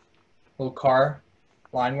car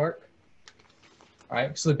line work. All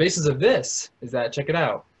right. So the basis of this is that, check it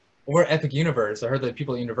out. Over at Epic Universe, I heard that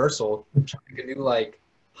people at Universal are trying to do like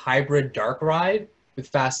hybrid dark ride with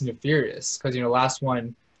Fast and the Furious. Because, last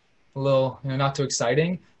one, a little, not too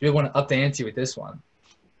exciting. You want to up the ante with this one.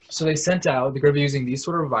 So they sent out, they're going to be using these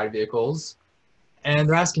sort of ride vehicles, and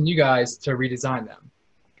they're asking you guys to redesign them.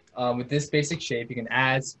 With this basic shape, you can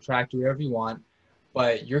add, subtract, do whatever you want,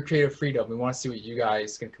 but your creative freedom, we want to see what you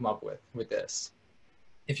guys can come up with this.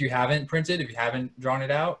 If you haven't printed, if you haven't drawn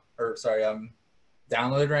it out, or sorry,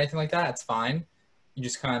 downloaded or anything like that, it's fine. You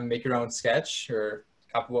just kind of make your own sketch or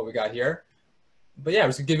copy what we got here. But yeah, we're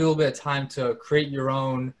just gonna give you a little bit of time to create your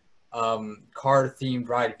own car-themed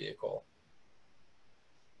ride vehicle.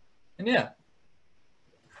 And yeah,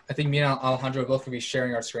 I think me and Alejandro are both gonna be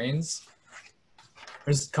sharing our screens.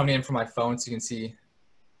 I'm just coming in from my phone so you can see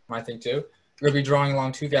my thing too. We're gonna be drawing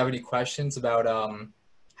along too if you have any questions about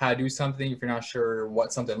how to do something. If you're not sure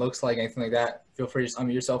what something looks like, anything like that, feel free to just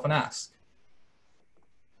unmute yourself and ask.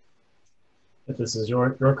 This is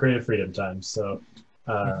your creative freedom time, so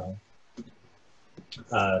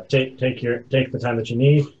take the time that you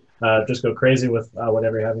need. Just go crazy with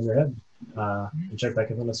whatever you have in your head, and check back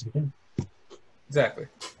in on us if you can. Exactly.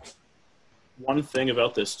 One thing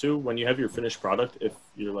about this too, when you have your finished product, if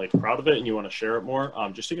you're like proud of it and you want to share it more,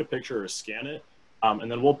 just take a picture or scan it, and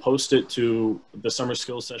then we'll post it to the Summer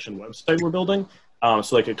Skills Session website we're building.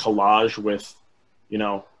 So like a collage with, you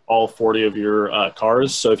know, all 40 of your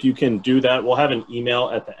cars. So if you can do that, we'll have an email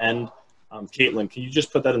at the end. Caitlin, can you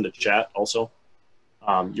just put that in the chat also?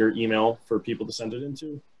 Your email for people to send it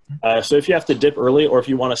into. So if you have to dip early or if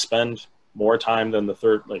you want to spend more time than the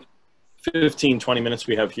 15, 20 minutes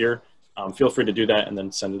we have here, feel free to do that and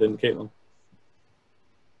then send it in to Caitlin. All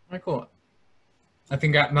right, cool. I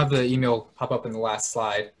think I have the email pop up in the last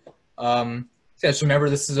slide. So yeah, just remember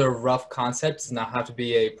this is a rough concept. It does not have to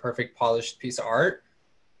be a perfect polished piece of art.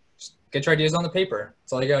 Just get your ideas on the paper.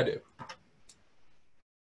 That's all you gotta do.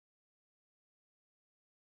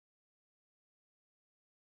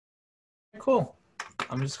 Cool.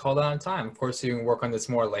 I'm just called out on time. Of course, you can work on this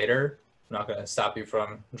more later. I'm not gonna stop you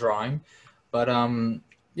from drawing, but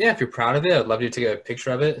yeah, if you're proud of it, I'd love you to take a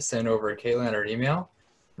picture of it, send it over to Caitlin at her email,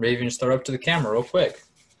 or even just throw it up to the camera real quick.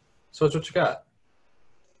 So what's what you got?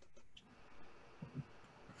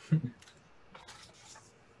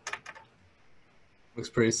 Looks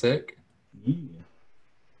pretty sick. Yeah.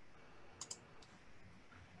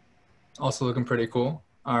 Also looking pretty cool.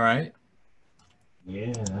 All right.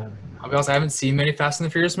 Yeah. I'll be honest, I haven't seen many Fast and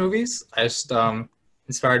the Furious movies. I just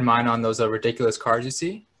inspired mine on those ridiculous cars you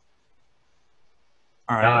see.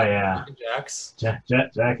 All right. Oh yeah. Jacks.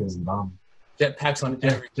 Jack is the bomb. Jetpacks on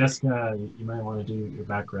every. Jessica, you might want to do your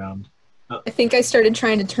background. I think I started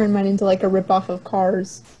trying to turn mine into like a ripoff of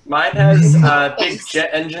Cars. Mine has big jet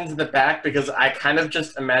engines in the back because I kind of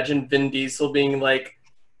just imagine Vin Diesel being like,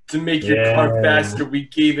 to make your car faster, we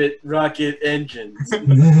gave it rocket engines.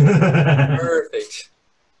 Perfect.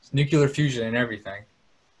 Nuclear fusion and everything.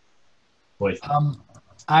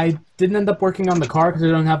 I didn't end up working on the car because I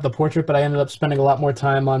don't have the portrait, but I ended up spending a lot more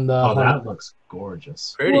time on the. Oh, that looks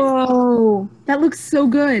gorgeous. Pretty. Whoa, that looks so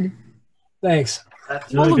good. Thanks.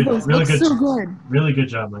 That's All Really of good, those really look good, so good. really good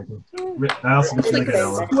job, Michael. That also looks It's really like good, a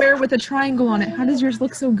Ella. square with a triangle on it. How does yours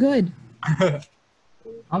look so good?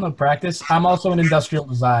 I'm gonna practice. I'm also in industrial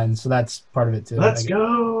design, so that's part of it too. Let's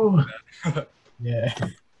go. Yeah.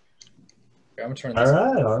 Okay, I'm gonna turn this.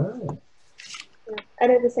 All right. I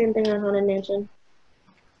did the same thing on Haunted Mansion.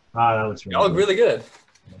 Ah, that looks really Y'all look good. really good.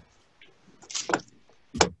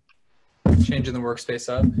 Changing the workspace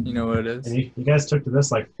up. You know what it is. And you guys took to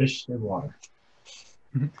this like fish in water.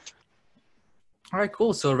 All right,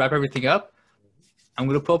 cool. So to wrap everything up, I'm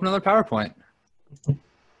going to pull up another PowerPoint.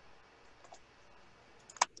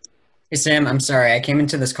 Hey, Sam, I'm sorry. I came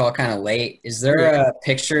into this call kind of late. Is there a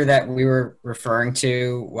picture that we were referring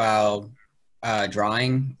to while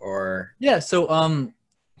drawing or? Yeah, so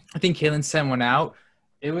I think Caitlin sent one out.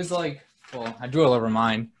 It was like, well, I drew all over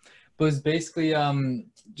mine, but it was basically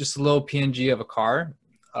just a little PNG of a car.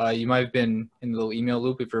 You might have been in the little email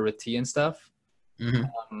loop if you're with T and stuff.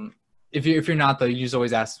 Mm-hmm. If you're not though, you just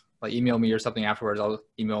always ask, like, email me or something afterwards. I'll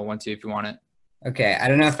email one to you if you want it. Okay, I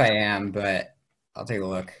don't know if I am, but I'll take a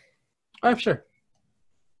look. All right, sure.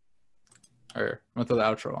 Or I'm gonna throw the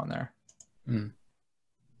outro on there. Mm.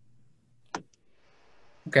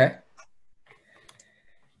 Okay.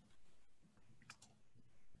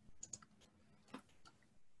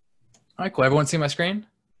 All right, cool. Everyone see my screen?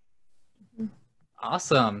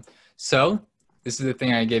 Awesome. So this is the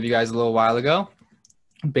thing I gave you guys a little while ago.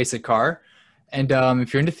 Basic car. And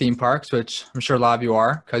if you're into theme parks, which I'm sure a lot of you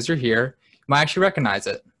are because you're here, you might actually recognize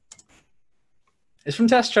it. It's from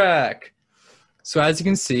Test Track. So as you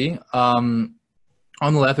can see, on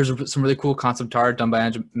the left, there's some really cool concept art done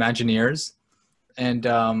by Imagineers. And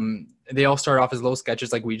they all start off as little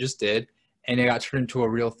sketches like we just did, and it got turned into a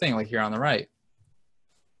real thing like here on the right.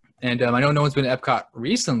 And I know no one's been to Epcot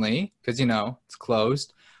recently because, you know, it's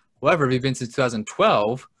closed. However, we've been since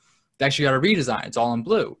 2012. They actually got a redesign. It's all in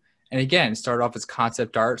blue. And again, started off as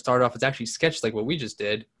concept art, started off as actually sketched like what we just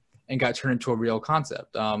did, and got turned into a real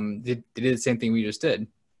concept. They did the same thing we just did.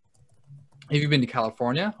 If you've been to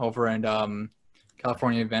California, over in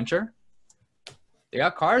California Adventure. They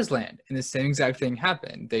got Cars Land, and the same exact thing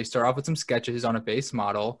happened. They start off with some sketches on a base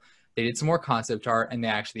model. They did some more concept art, and they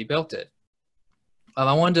actually built it.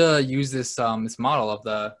 I wanted to use this this model of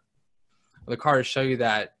the car to show you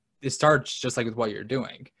that it starts just like with what you're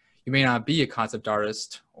doing. You may not be a concept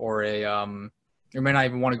artist or you may not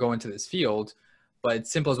even want to go into this field, but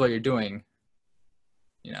it's simple as what you're doing,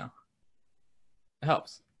 you know, it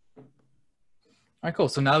helps. All right, cool.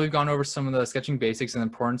 So now that we've gone over some of the sketching basics and the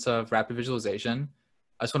importance of rapid visualization,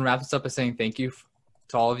 I just want to wrap this up by saying thank you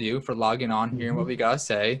to all of you for logging on, hearing what we got to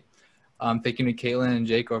say. Thank you to Caitlin and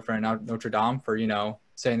Jake over at Notre Dame for, you know,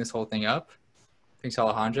 setting this whole thing up. Thanks,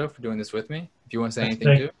 Alejandro, for doing this with me. If you want to say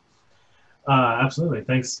anything, too. Absolutely.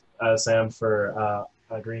 Thanks, Sam, for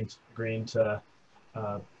agreeing to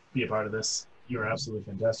be a part of this. You are absolutely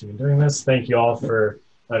fantastic in doing this. Thank you all for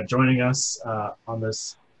joining us on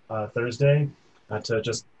this Thursday to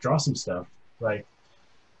just draw some stuff. Like,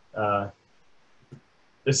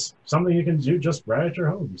 it's something you can do just right at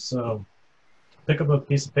your home. So pick up a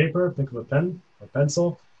piece of paper, pick up a pen or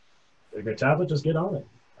pencil, a good tablet, just get on it.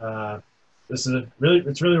 It's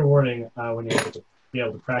really rewarding when you're able to be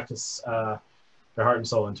able to practice your heart and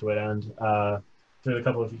soul into it, and through the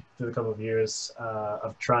couple of years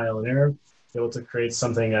of trial and error, be able to create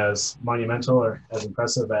something as monumental or as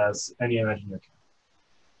impressive as any Imagineer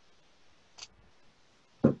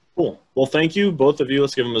can. Cool. Well, thank you, both of you.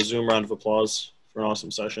 Let's give them a Zoom round of applause for an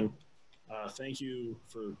awesome session. Thank you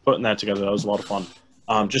for putting that together. That was a lot of fun.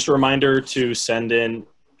 Just a reminder to send in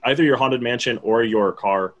either your Haunted Mansion or your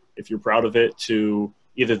car, if you're proud of it, to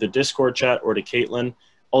either the Discord chat or to Caitlin.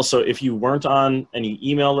 Also, if you weren't on any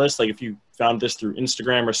email list, like if you found this through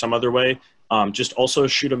Instagram or some other way, just also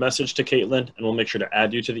shoot a message to Caitlin, and we'll make sure to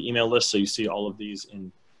add you to the email list so you see all of these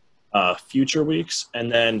in future weeks.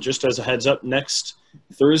 And then just as a heads up, next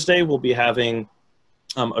Thursday we'll be having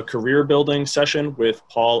a career building session with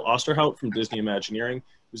Paul Osterhout from Disney Imagineering,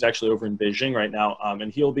 who's actually over in Beijing right now.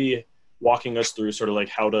 And he'll be walking us through sort of like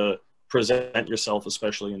how to present yourself,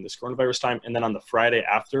 especially in this coronavirus time. And then on the Friday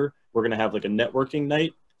after, we're going to have like a networking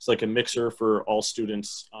night. It's like a mixer for all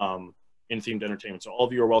students in themed entertainment. So all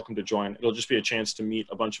of you are welcome to join. It'll just be a chance to meet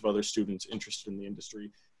a bunch of other students interested in the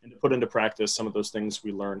industry and to put into practice some of those things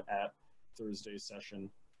we learn at Thursday's session.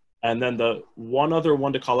 And then the one other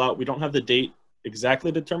one to call out, we don't have the date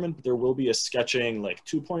exactly determined, but there will be a sketching like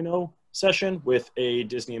 2.0 session with a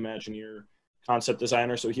Disney Imagineer concept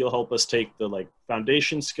designer. So he'll help us take the like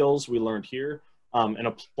foundation skills we learned here and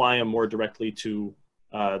apply them more directly to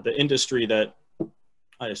the industry that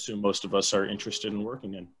I assume most of us are interested in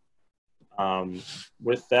working in.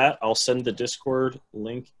 With that, I'll send the Discord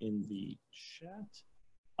link in the chat.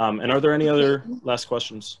 And are there any other last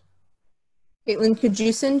questions? Caitlin, could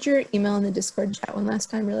you send your email in the Discord chat one last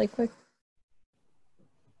time really quick?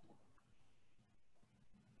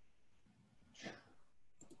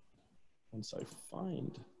 Once I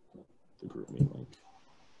find the GroupMe link,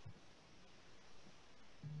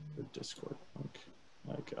 the Discord link,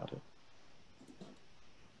 I got it.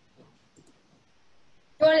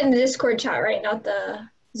 You want it in the Discord chat, right? Not the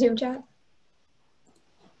Zoom chat?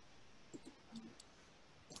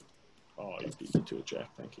 Oh, you beat me to it, Jack.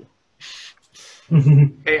 Thank you.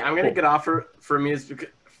 Hey, I'm going to get off for a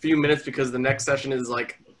few minutes because the next session is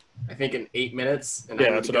like, I think in 8 minutes. And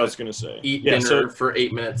yeah, that's what I was going to say. Eat dinner for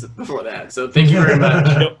 8 minutes before that. So thank you very much.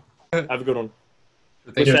 Yep. Have a good one.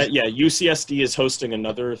 With that, yeah, UCSD is hosting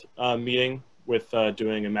another meeting with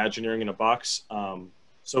doing Imagineering in a box.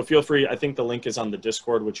 So feel free. I think the link is on the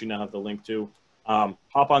Discord, which you now have the link to.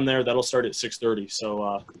 Hop on there. That'll start at 6:30.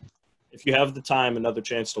 So if you have the time, another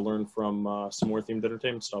chance to learn from some more themed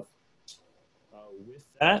entertainment stuff. With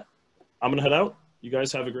that, I'm going to head out. You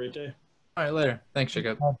guys have a great day. All right, later. Thanks,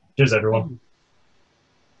 Jacob. Cheers, everyone.